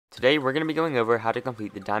Today we're going to be going over how to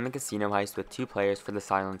complete the Diamond Casino heist with 2 players for the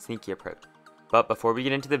silent sneaky approach. But before we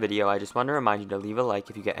get into the video, I just want to remind you to leave a like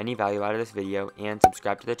if you get any value out of this video and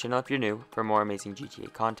subscribe to the channel if you're new for more amazing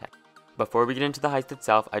GTA content. Before we get into the heist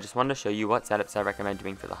itself, I just wanted to show you what setups I recommend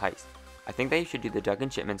doing for the heist. I think that you should do the Duncan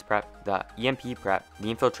Shipments prep, the EMP prep,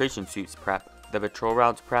 the infiltration suits prep, the patrol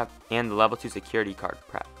routes prep, and the level 2 security card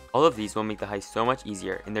prep. All of these will make the heist so much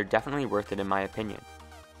easier, and they're definitely worth it in my opinion.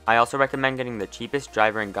 I also recommend getting the cheapest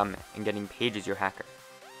driver and gunman, and getting Paige as your hacker.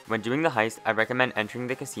 When doing the heist, I recommend entering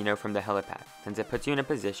the casino from the helipad, since it puts you in a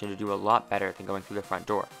position to do a lot better than going through the front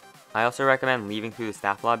door. I also recommend leaving through the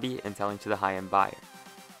staff lobby and selling to the high-end buyer.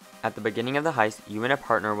 At the beginning of the heist, you and a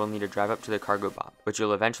partner will need to drive up to the cargo bob, which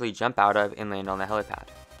you'll eventually jump out of and land on the helipad.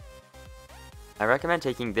 I recommend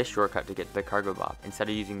taking this shortcut to get to the cargo bob instead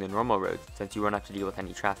of using the normal roads, since you won't have to deal with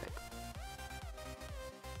any traffic.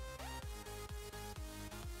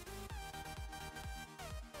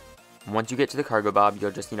 Once you get to the cargo bob,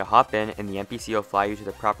 you'll just need to hop in and the NPC will fly you to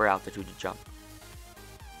the proper altitude to jump.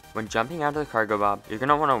 When jumping out of the cargo bob, you're going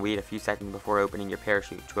to want to wait a few seconds before opening your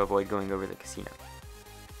parachute to avoid going over the casino.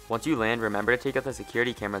 Once you land, remember to take out the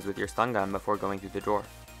security cameras with your stun gun before going through the door.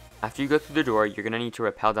 After you go through the door, you're going to need to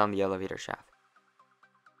rappel down the elevator shaft.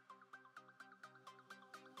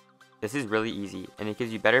 This is really easy, and it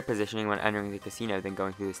gives you better positioning when entering the casino than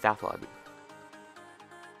going through the staff lobby.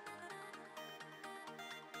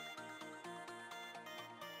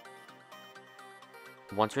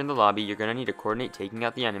 Once you're in the lobby, you're going to need to coordinate taking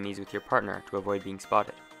out the enemies with your partner to avoid being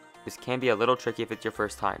spotted. This can be a little tricky if it's your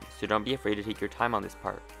first time, so don't be afraid to take your time on this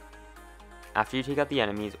part. After you take out the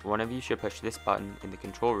enemies, one of you should push this button in the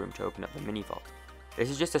control room to open up the mini vault. This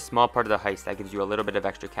is just a small part of the heist that gives you a little bit of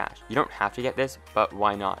extra cash. You don't have to get this, but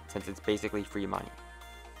why not, since it's basically free money.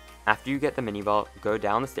 After you get the mini vault, go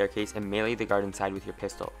down the staircase and melee the guard inside with your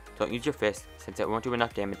pistol. Don't use your fist, since it won't do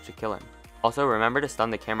enough damage to kill him. Also, remember to stun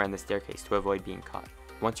the camera in the staircase to avoid being caught.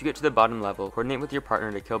 Once you get to the bottom level, coordinate with your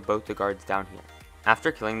partner to kill both the guards down here.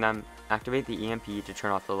 After killing them, activate the EMP to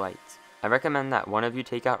turn off the lights. I recommend that one of you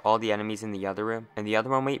take out all the enemies in the other room, and the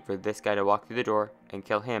other one wait for this guy to walk through the door and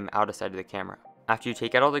kill him out of sight of the camera. After you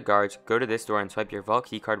take out all the guards, go to this door and swipe your vault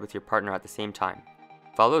keycard with your partner at the same time.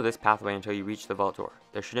 Follow this pathway until you reach the vault door.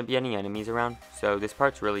 There shouldn't be any enemies around, so this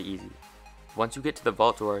part's really easy. Once you get to the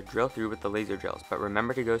vault door, drill through with the laser drills, but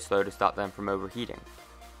remember to go slow to stop them from overheating.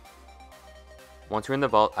 Once you're in the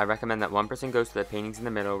vault, I recommend that one person goes to the paintings in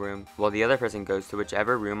the middle room, while the other person goes to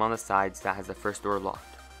whichever room on the sides that has the first door locked.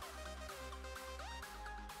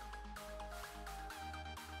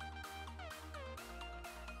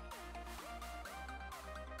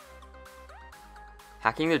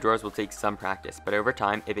 Hacking the doors will take some practice, but over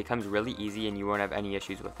time, it becomes really easy and you won't have any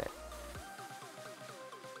issues with it.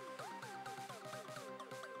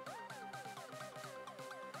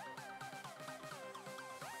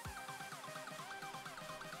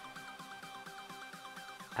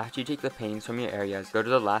 After you take the paintings from your areas, go to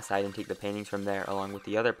the last side and take the paintings from there along with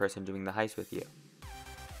the other person doing the heist with you.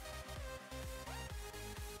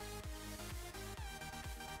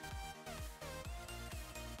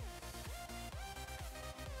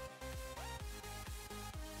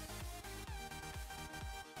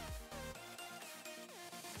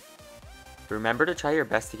 Remember to try your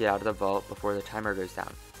best to get out of the vault before the timer goes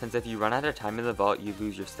down, since if you run out of time in the vault, you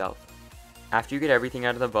lose your stealth. After you get everything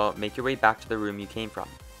out of the vault, make your way back to the room you came from.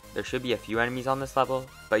 There should be a few enemies on this level,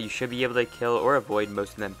 but you should be able to kill or avoid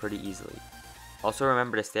most of them pretty easily. Also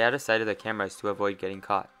remember to stay out of sight of the cameras to avoid getting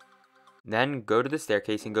caught. Then go to the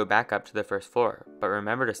staircase and go back up to the first floor, but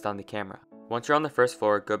remember to stun the camera. Once you're on the first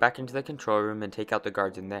floor, go back into the control room and take out the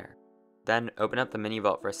guards in there. Then open up the mini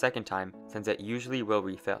vault for a second time, since it usually will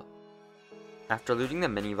refill. After looting the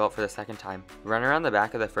mini vault for the second time, run around the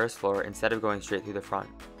back of the first floor instead of going straight through the front.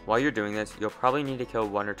 While you're doing this, you'll probably need to kill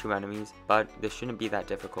 1 or 2 enemies, but this shouldn't be that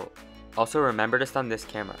difficult. Also remember to stun this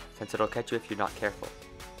camera, since it'll catch you if you're not careful.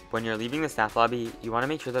 When you're leaving the staff lobby, you want to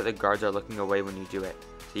make sure that the guards are looking away when you do it,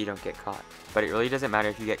 so you don't get caught. But it really doesn't matter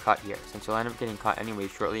if you get caught here, since you'll end up getting caught anyway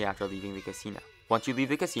shortly after leaving the casino. Once you leave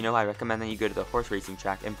the casino, I recommend that you go to the horse racing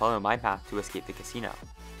track and follow my path to escape the casino.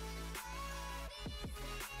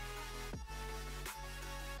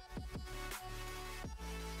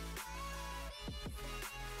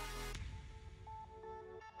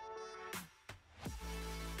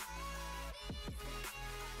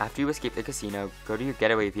 After you escape the casino, go to your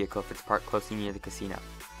getaway vehicle if it's parked closely near the casino.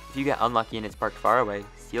 If you get unlucky and it's parked far away,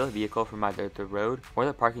 steal a vehicle from either the road or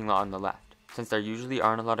the parking lot on the left, since there usually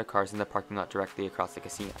aren't a lot of cars in the parking lot directly across the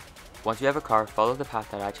casino. Once you have a car, follow the path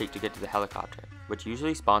that I take to get to the helicopter, which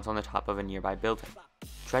usually spawns on the top of a nearby building.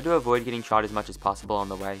 Try to avoid getting shot as much as possible on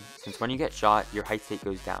the way, since when you get shot, your heist state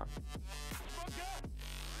goes down.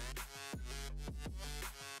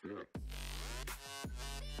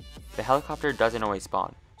 The helicopter doesn't always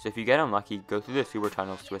spawn, so if you get unlucky, go through the sewer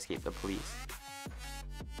tunnels to escape the police.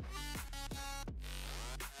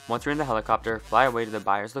 Once you're in the helicopter, fly away to the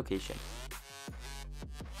buyer's location.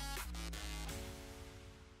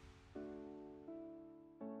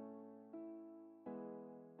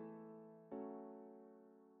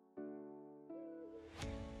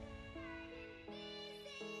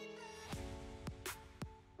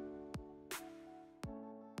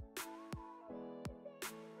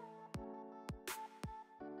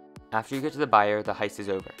 After you get to the buyer, the heist is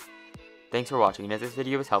over. Thanks for watching, and if this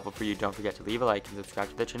video was helpful for you, don't forget to leave a like and subscribe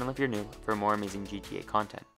to the channel if you're new for more amazing GTA content.